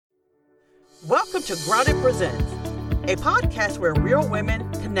Welcome to Grounded Presents, a podcast where real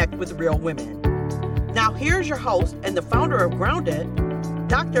women connect with real women. Now here's your host and the founder of Grounded,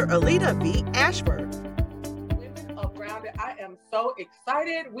 Dr. Alita V. Ashford. Women of Grounded, I am so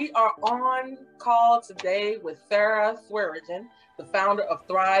excited. We are on call today with Sarah Swearingin, the founder of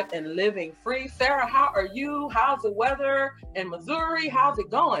Thrive and Living Free. Sarah, how are you? How's the weather in Missouri? How's it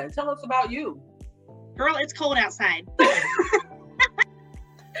going? Tell us about you. Girl, it's cold outside.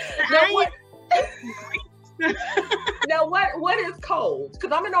 Now what is cold?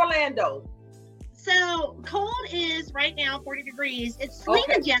 Because I'm in Orlando. So cold is right now 40 degrees. It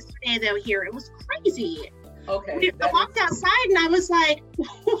sleeted yesterday though here. It was crazy. Okay. I walked outside and I was like,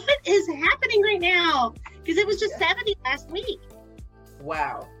 what is happening right now? Because it was just 70 last week.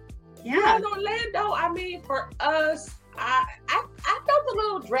 Wow. Yeah. In Orlando, I mean, for us, I felt a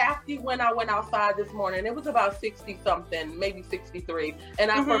little drafty when I went outside this morning. It was about 60 something, maybe 63. And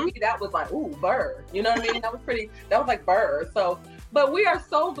for me, that was like, ooh, burr. You know what I mean? That was like burr. So, but we are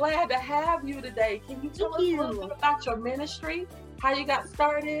so glad to have you today. Can you tell us a little bit about your ministry? How you got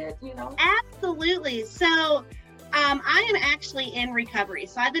started, you know? Absolutely. So, I am actually in recovery.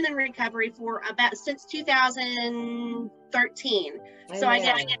 So I've been in recovery for since 2013. Amen. So I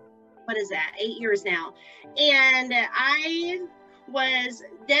get what is that? 8 years now. And I was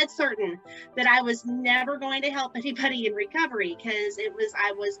dead certain that I was never going to help anybody in recovery because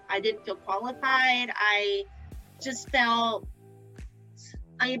I didn't feel qualified. I just felt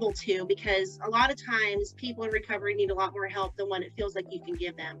able to, because a lot of times people in recovery need a lot more help than what it feels like you can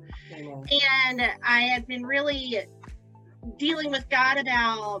give them. Amen. And I have been really dealing with God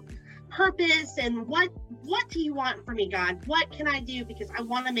about purpose and what do you want from me, God? What can I do? Because I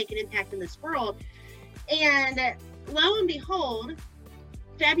want to make an impact in this world. And lo and behold,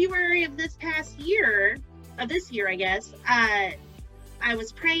 February of this year, I guess, I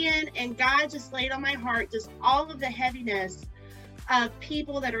was praying and God just laid on my heart just all of the heaviness of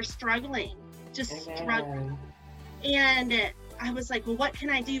people that are struggling, struggling. And I was like, well, what can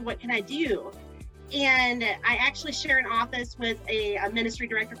I do? What can I do? And I actually share an office with a ministry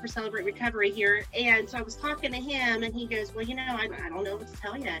director for Celebrate Recovery here. And so I was talking to him and he goes, well, I don't know what to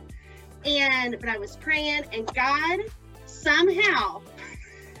tell you. But I was praying and God somehow,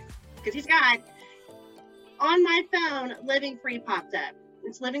 because he's God, on my phone, Living Free popped up.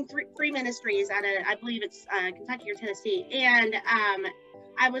 It's Living Free Ministries out of, I believe it's Kentucky or Tennessee. And I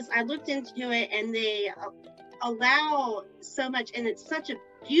looked into it and they allow so much, and it's such a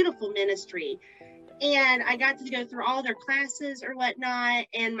beautiful ministry. And I got to go through all their classes or whatnot,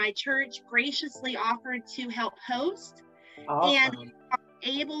 and my church graciously offered to help host. Awesome. And we are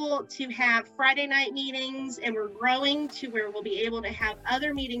able to have Friday night meetings, and we're growing to where we'll be able to have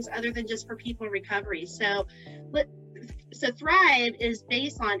other meetings other than just for people in recovery. So Thrive is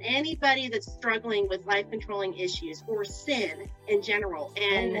based on anybody that's struggling with life-controlling issues or sin in general.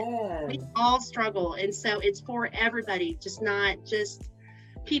 And we all struggle. And so it's for everybody, just not just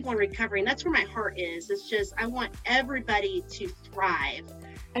people in recovery. And that's where my heart is. It's just, I want everybody to thrive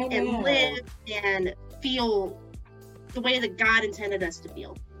and live and feel the way that God intended us to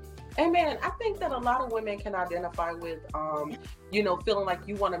feel. Amen. I think that a lot of women can identify with, feeling like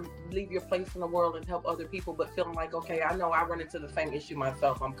you want to leave your place in the world and help other people, but feeling like, okay, I know I run into the same issue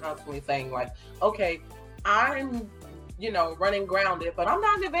myself. I'm constantly saying like, okay, I'm, running Grounded, but I'm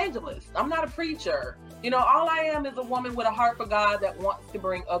not an evangelist. I'm not a preacher. All I am is a woman with a heart for God that wants to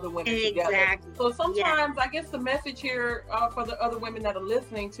bring other women together. So sometimes I guess the message here for the other women that are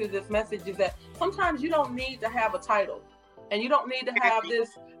listening to this message is that sometimes you don't need to have a title and you don't need to have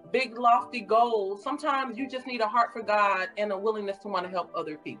this big lofty goal. Sometimes you just need a heart for God and a willingness to want to help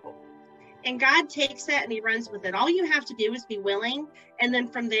other people. And God takes that and he runs with it. All you have to do is be willing. And then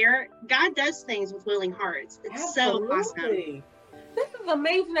from there, God does things with willing hearts. It's Absolutely. So awesome. This is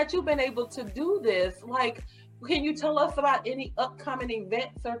amazing that you've been able to do this. Like, can you tell us about any upcoming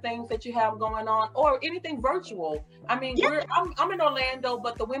events or things that you have going on, or anything virtual? I mean, I'm in Orlando,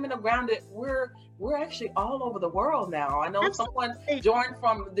 but the Women of Grounded, we're actually all over the world now. I know someone joined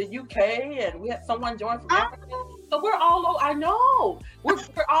from the UK, and we had someone join from Africa. So we're all over. I know we're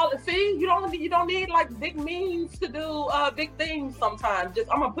all. See, you don't need like big means to do big things. Sometimes,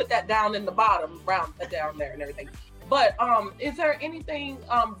 I'm gonna put that down in the bottom, down there, and everything. But is there anything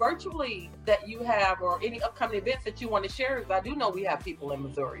virtually that you have, or any upcoming events that you want to share? Because I do know we have people in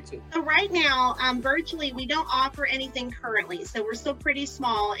Missouri too. So right now, virtually, we don't offer anything currently. So we're still pretty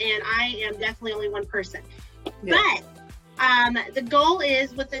small, and I am definitely only one person. Yes. But The goal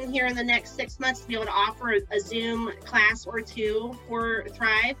is within here in the next 6 months to be able to offer a Zoom class or two for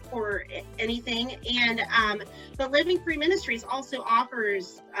Thrive or anything. And but Living Free Ministries also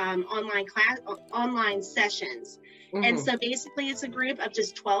offers online sessions. Mm-hmm. And so basically it's a group of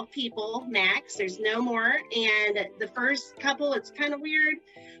just 12 people max. There's no more. And the first couple, it's kind of weird.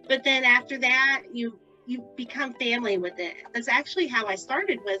 But then after that, you become family with it. That's actually how I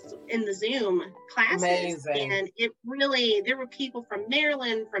started with in the Zoom classes. Amazing. And it really, there were people from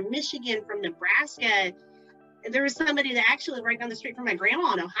Maryland, from Michigan, from Nebraska. And there was somebody that actually lived right down the street from my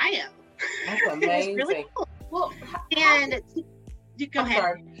grandma in Ohio. That's amazing. It was really cool. Well, go ahead.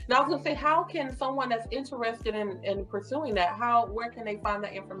 Sorry. Now I was gonna say, how can someone that's interested in pursuing that, where can they find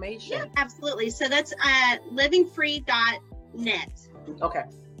that information? Yeah, absolutely. So that's livingfree.net. Okay.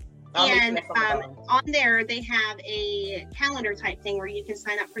 And on there, they have a calendar type thing where you can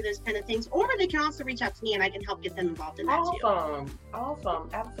sign up for those kind of things, or they can also reach out to me and I can help get them involved in that too. Awesome.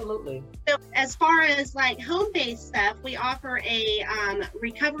 Absolutely. So as far as like home-based stuff, we offer a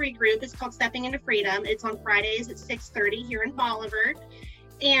recovery group. It's called Stepping into Freedom. It's on Fridays at 6:30 here in Bolivar.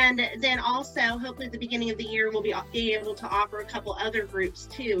 And then also, hopefully at the beginning of the year, we'll be able to offer a couple other groups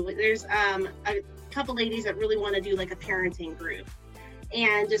too. There's a couple ladies that really want to do like a parenting group.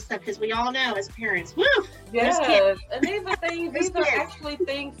 And just stuff, because we all know as parents, woo! Yes, and these are things, these are actually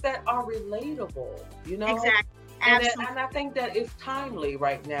things that are relatable, you know? Exactly. And I think that it's timely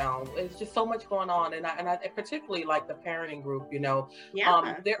right now. It's just so much going on, and I particularly like the parenting group, you know.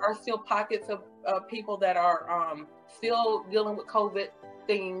 Yeah. There are still pockets of people that are still dealing with COVID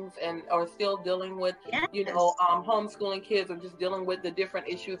things and are still dealing with, you know, homeschooling kids, or just dealing with the different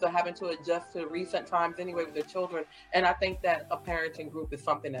issues of having to adjust to recent times anyway with their children. And I think that a parenting group is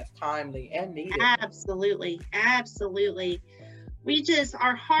something that's timely and needed. Absolutely.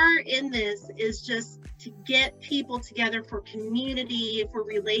 Our heart in this is just to get people together for community, for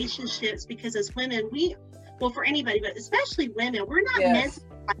relationships, because as women, for anybody, but especially women, we're not meant to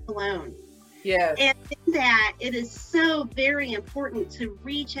fight alone. Yes. And in that, it is so very important to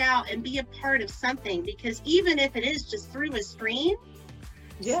reach out and be a part of something, because even if it is just through a screen,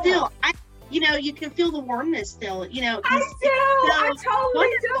 still, you can feel the warmness still, you know. I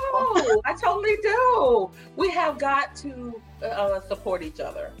totally do. We have got to support each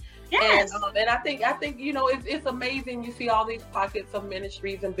other. Yes. And I think, you know, it's amazing. You see all these pockets of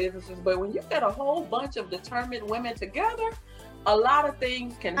ministries and businesses, but when you get a whole bunch of determined women together, a lot of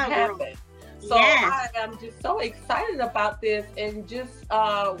things can happen. So I am just so excited about this, and just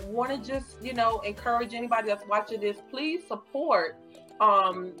want to just, you know, encourage anybody that's watching this, please support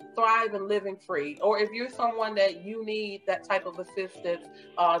Thrive and Living Free. Or if you're someone that you need that type of assistance,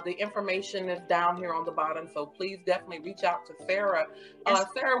 the information is down here on the bottom. So please definitely reach out to Sarah.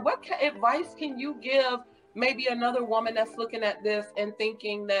 Sarah, what advice can you give maybe another woman that's looking at this and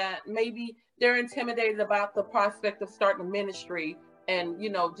thinking that maybe they're intimidated about the prospect of starting a ministry and,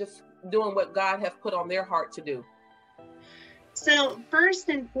 you know, just doing what God has put on their heart to do? So first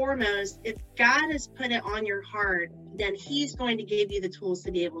and foremost, if God has put it on your heart, then He's going to give you the tools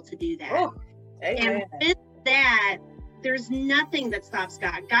to be able to do that. Oh, amen. And with that, there's nothing that stops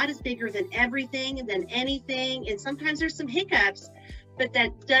God. God is bigger than everything, than anything. And sometimes there's some hiccups, but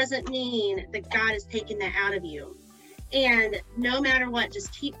that doesn't mean that God is taking that out of you. And no matter what,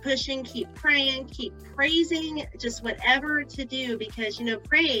 just keep pushing, keep praying, keep praising, just whatever to do, because, you know,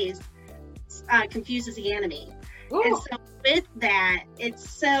 praise confuses the enemy. Ooh. And so with that, it's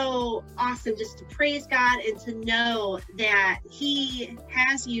so awesome just to praise God and to know that He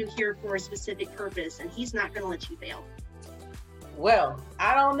has you here for a specific purpose, and He's not going to let you fail. Well,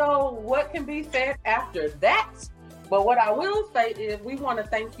 I don't know what can be said after that. But what I will say is we want to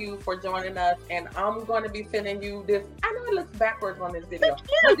thank you for joining us, and I'm going to be sending you this. I know it looks backwards on this video,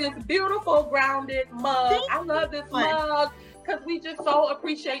 but this beautiful grounded mug. I love this mug because we just so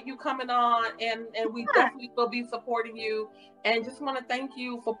appreciate you coming on, and we definitely will be supporting you, and just want to thank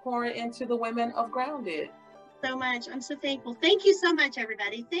you for pouring into the women of Grounded. So much. I'm so thankful. Thank you so much,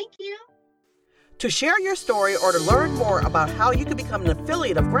 everybody. Thank you. To share your story or to learn more about how you can become an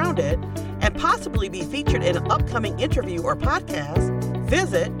affiliate of Grounded and possibly be featured in an upcoming interview or podcast,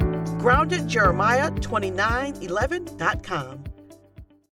 visit groundedjeremiah2911.com.